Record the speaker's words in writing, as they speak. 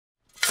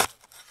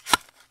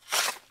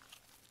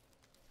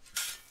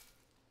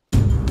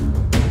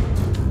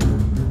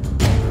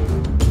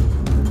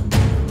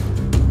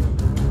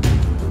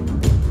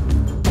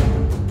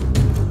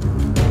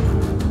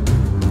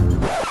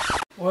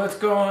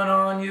going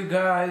on, you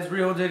guys?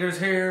 Real Diggers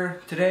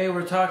here. Today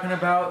we're talking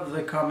about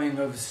The Coming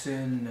of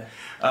Sin.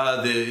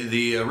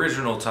 The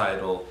original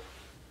title,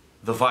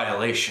 The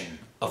Violation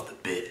of the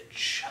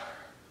Bitch.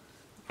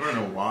 I don't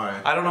know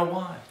why. I don't know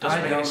why.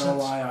 I don't know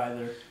why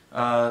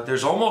either.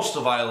 There's almost a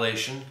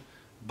violation,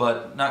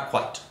 but not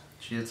quite.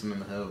 She hits him in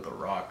the head with a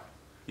rock.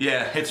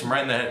 Yeah, hits him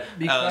right in the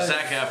head.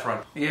 Zac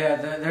Efron. Yeah,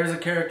 there's a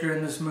character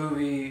in this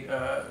movie,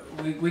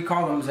 we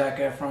call him Zac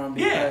Efron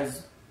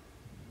because,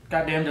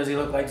 goddamn does he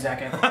look like Zac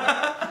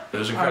Efron. It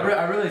was incredible.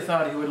 I really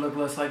thought he would look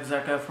less like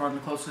Zac Efron the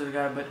closer to the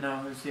guy, but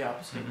no, it's the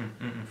opposite,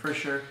 for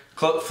sure.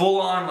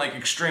 Full on, like,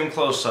 extreme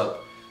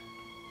close-up.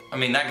 I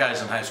mean, that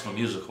guy's in High School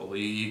Musical.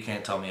 You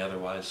can't tell me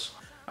otherwise.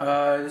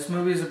 This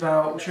movie is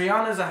about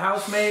Triana's a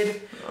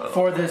housemaid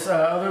for this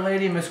other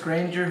lady, Miss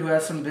Granger, who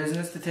has some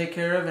business to take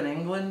care of in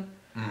England.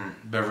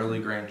 Beverly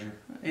Granger.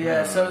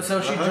 Yeah, so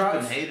she The drops.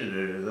 husband hated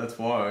her. That's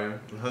why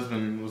the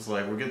husband was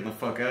like, "We're getting the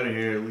fuck out of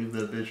here. Leave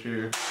that bitch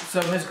here."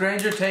 So Miss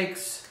Granger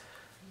takes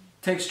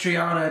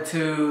Triana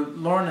to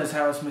Lorna's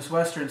house, Miss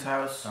Western's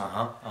house,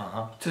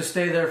 to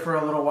stay there for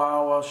a little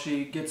while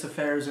she gets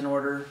affairs in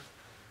order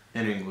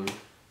In England.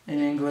 in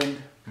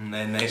England. And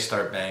then they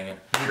start banging.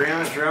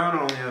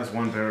 Triana only has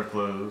one pair of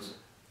clothes.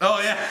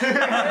 Oh, yeah.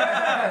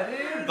 Yeah,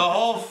 dude. The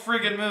whole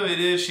friggin' movie,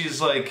 dude, she's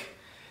like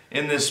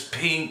in this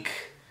pink,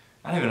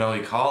 I don't even know what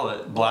you call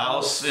it.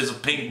 Blouse. It's a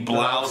pink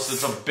blouse.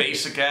 It's a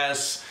basic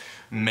ass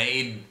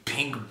made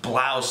pink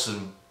blouse,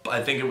 and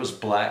I think it was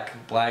black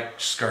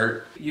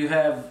skirt. You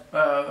have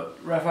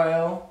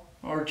Rafael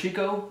or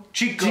Chico.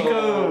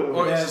 Chico.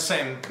 Or Yeah. it's the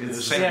same. It's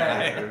the same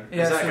Yeah. guy.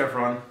 Yeah, Zac so-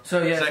 Efron.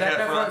 So yeah,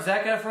 Zac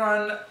Zac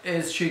Efron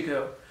is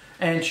Chico,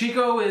 and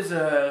Chico is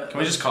a. Can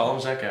we just call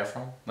him Zac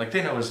Efron? Like,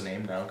 they know his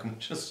name now. Can we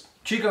just...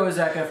 Chico is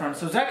Zac Efron.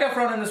 So Zac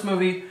Efron in this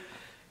movie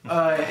is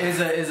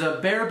a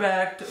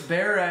barebacked,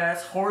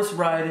 bare-ass,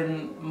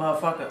 horse-riding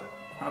motherfucker.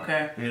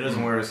 Okay? He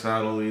doesn't wear a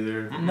saddle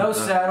either. No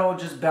saddle,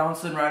 just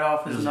bouncing right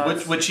off his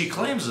nuts. Which he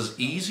claims is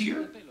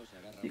easier.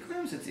 He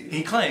claims it's easier.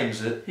 He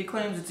claims it. He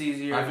claims it's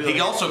easier. I feel He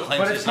like- also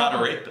claims But he's it's not a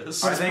probably-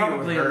 rapist. But it's I think it would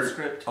probably in the hurt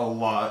script. a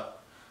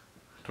lot.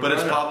 But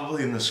it's write up.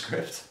 probably in the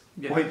script.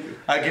 Yeah. Wait,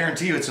 I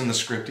guarantee you it's in the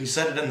script. He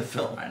said it in the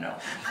film. I know.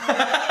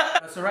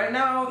 So right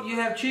now you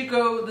have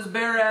Chico, this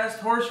bare-assed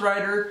horse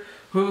rider,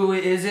 who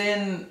is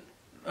in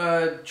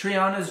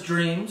Triana's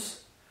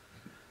dreams,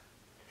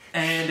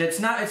 and it's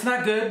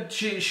not good.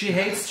 She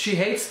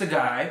hates the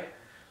guy.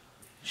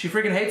 She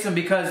freaking hates him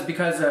because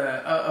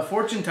a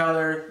fortune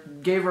teller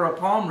gave her a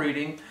palm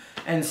reading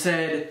and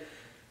said.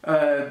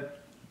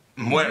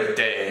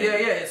 Muerte.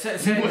 Yeah.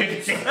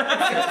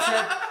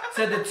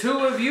 Said the two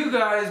of you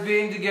guys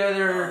being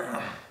together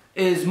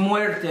is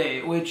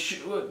muerte, which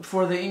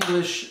for the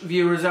English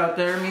viewers out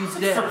there means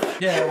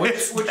death. Yeah,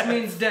 which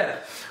means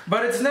death.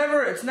 But it's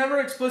never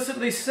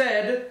explicitly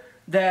said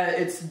that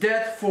it's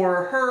death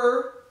for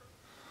her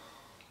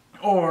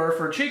or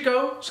for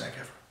Chico. Zac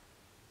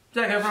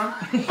Efron.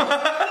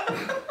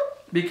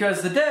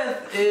 Because the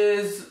death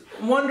is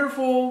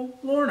wonderful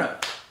Lorna,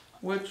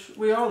 which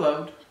we all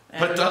loved.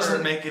 But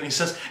doesn't make any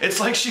sense. It's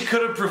like she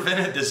could have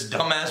prevented this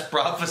dumbass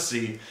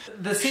prophecy.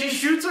 The she scene,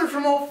 shoots her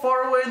from all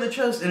far away in the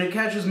chest, and it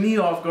catches me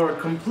off guard.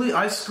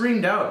 I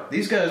screamed out.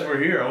 These guys were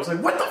here. I was like,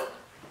 "What the?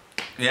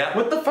 Yeah.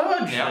 What the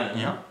fudge?"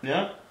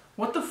 Yeah.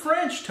 what the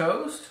French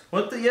toast?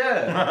 What the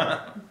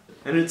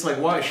And it's like,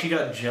 why? She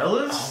got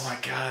jealous? Oh my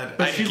god.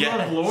 But she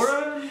loved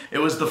Laura? It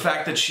was the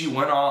fact that she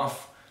went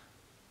off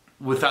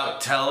without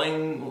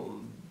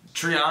telling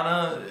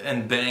Triana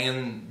and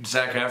banging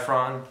Zac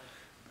Efron.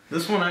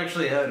 This one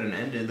actually had an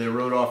ending. They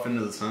rode off into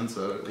the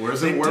sunset.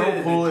 Whereas They in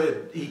Whirlpool,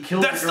 he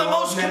killed That's the the girl.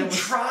 most and then it was-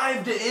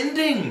 contrived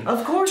ending.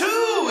 Of course Too.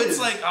 it is. It's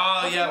like,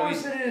 oh yeah, Of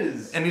course it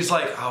is. And he's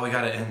like, oh, we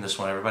gotta end this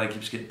one. Everybody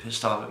keeps getting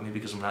pissed off at me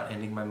because I'm not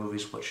ending my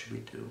movies. What should we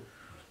do?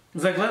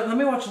 He's like, let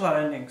me watch a lot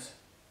of endings.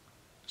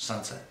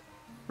 Sunset.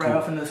 Right Cool.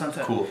 off into the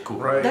sunset. Cool.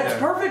 Right. That's yeah.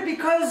 perfect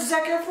because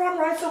Zac Efron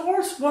rides a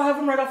horse. We'll have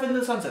him right off into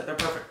the sunset. They're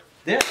perfect.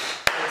 Yeah.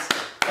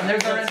 And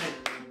there's our ending.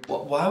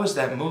 Why was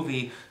that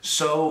movie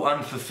so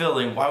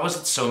unfulfilling? Why was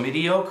it so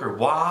mediocre?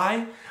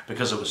 Why?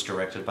 Because it was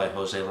directed by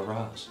José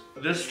Larraz.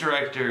 This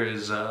director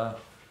is,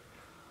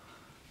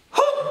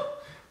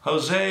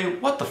 Jose,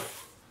 what the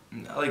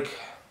like...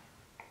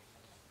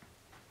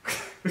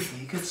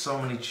 He gets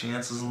so many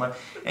chances in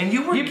life. And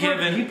you were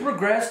given... He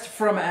progressed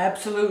from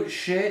absolute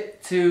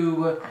shit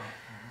to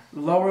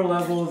lower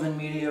level than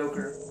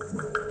mediocre.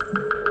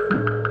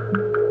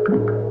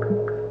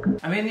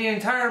 I mean, the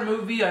entire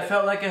movie, I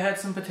felt like it had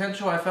some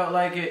potential. I felt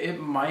like it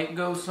might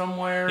go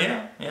somewhere.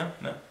 Yeah.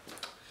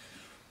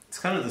 It's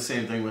kind of the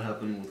same thing that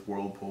happened with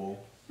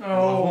Whirlpool. Oh. The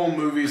whole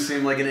movie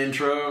seemed like an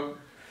intro.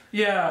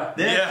 Yeah.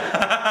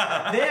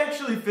 They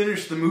actually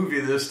finished the movie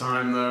this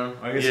time, though.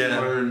 I guess you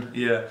learned.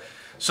 Yeah.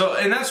 So,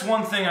 and that's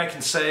one thing I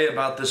can say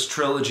about this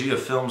trilogy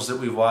of films that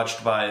we've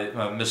watched by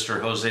Mr.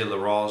 José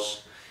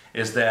Larraz,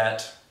 is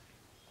that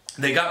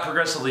they got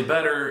progressively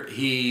better.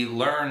 He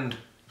learned...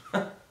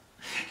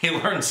 He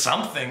learned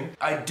something.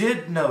 I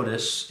did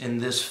notice in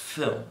this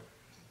film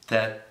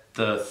that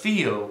the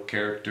Theo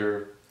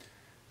character,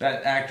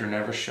 that actor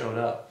never showed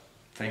up.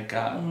 Thank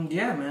God.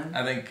 Yeah, man.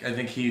 I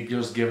think he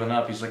just given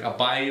up. He's like, I'll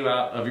buy you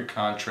out of your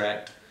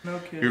contract. No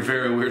kidding. You're a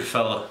very weird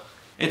fella.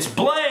 It's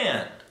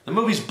bland. The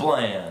movie's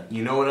bland.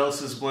 You know what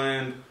else is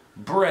bland?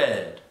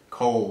 Bread.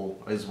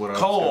 Coal is what I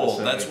was Coal. gonna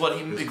say. That's what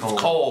he It's means.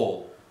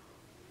 Coal.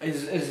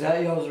 Is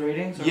that y'all's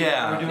ratings?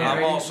 Yeah, We're doing I'm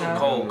ratings also now?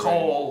 coal.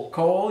 Coal.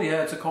 Coal?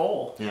 Yeah, it's a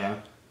coal. Yeah,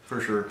 for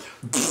sure.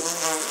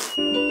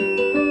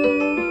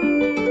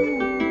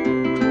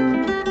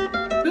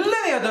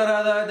 Lidia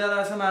dorada de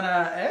la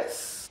semana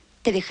es...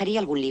 Te dejaría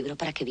algún libro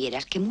para que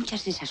vieras que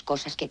muchas de esas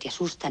cosas que te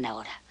asustan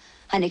ahora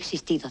han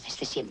existido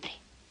desde siempre.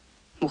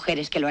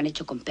 Mujeres que lo han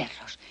hecho con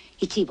perros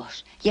y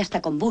chivos y hasta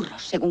con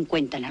burros, según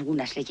cuentan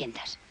algunas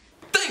leyendas.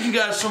 Thank you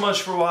guys so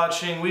much for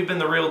watching. We've been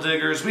the Real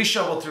Diggers. We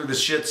shovel through the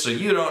shit so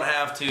you don't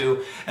have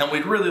to. And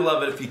we'd really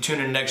love it if you tune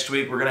in next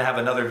week. We're going to have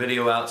another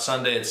video out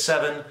Sunday at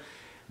 7.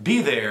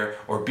 Be there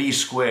or be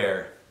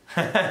square.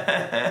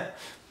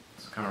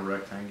 It's kind of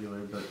rectangular,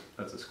 but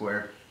that's a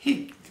square.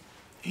 He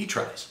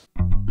tries.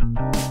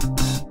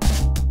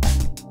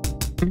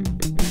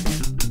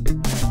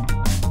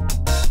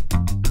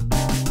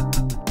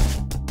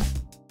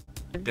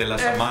 De la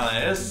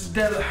semana es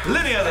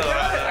Lidia.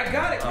 I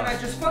got it. Can I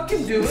just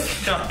fucking do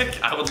it?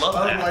 I would love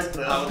that. I like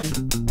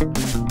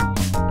that.